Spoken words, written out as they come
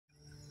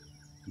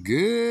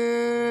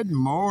Good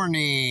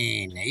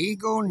morning,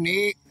 Eagle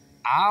Nick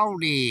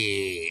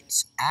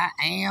Audits. I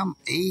am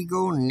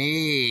Eagle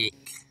Nick,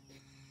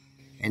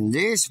 and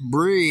this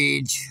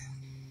bridge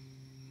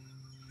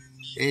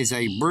is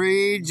a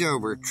bridge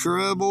over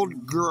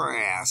troubled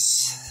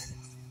grass.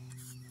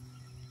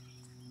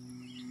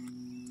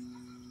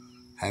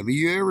 Have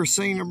you ever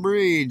seen a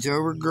bridge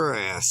over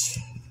grass?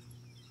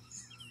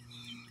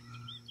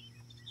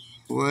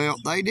 Well,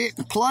 they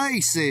didn't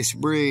place this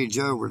bridge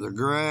over the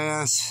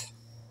grass.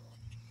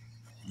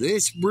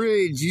 This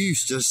bridge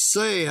used to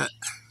sit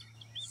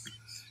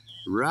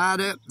right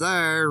up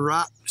there,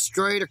 right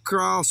straight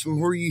across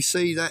from where you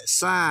see that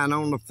sign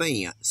on the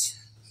fence.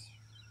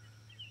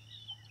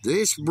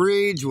 This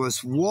bridge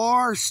was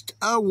washed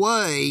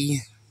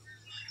away,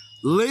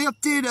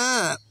 lifted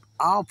up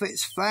off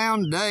its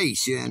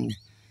foundation,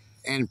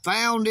 and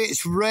found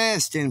its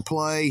resting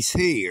place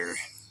here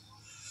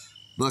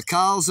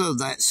because of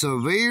that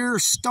severe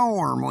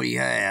storm we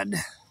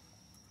had.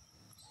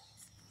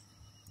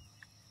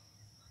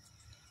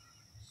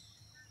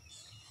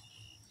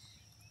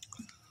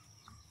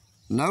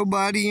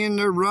 Nobody in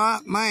their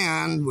right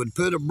mind would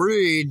put a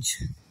bridge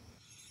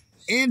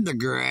in the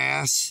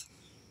grass,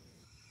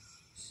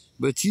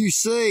 but you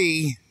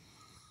see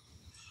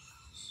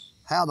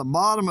how the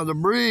bottom of the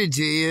bridge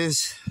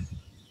is.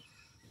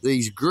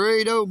 These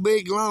great old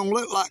big long,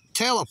 look like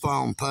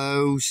telephone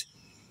poles.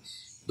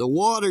 The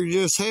water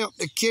just helped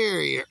to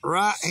carry it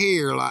right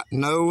here like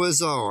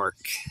Noah's Ark.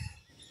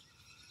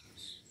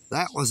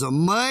 That was a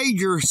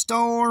major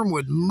storm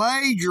with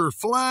major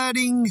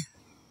flooding.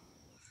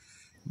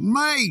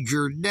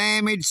 Major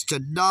damage to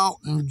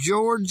Dalton,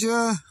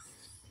 Georgia.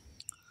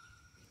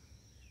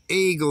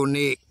 Eagle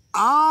Nick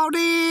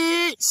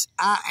Audits.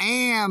 I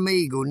am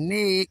Eagle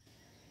Nick,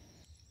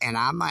 and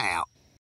I'm out.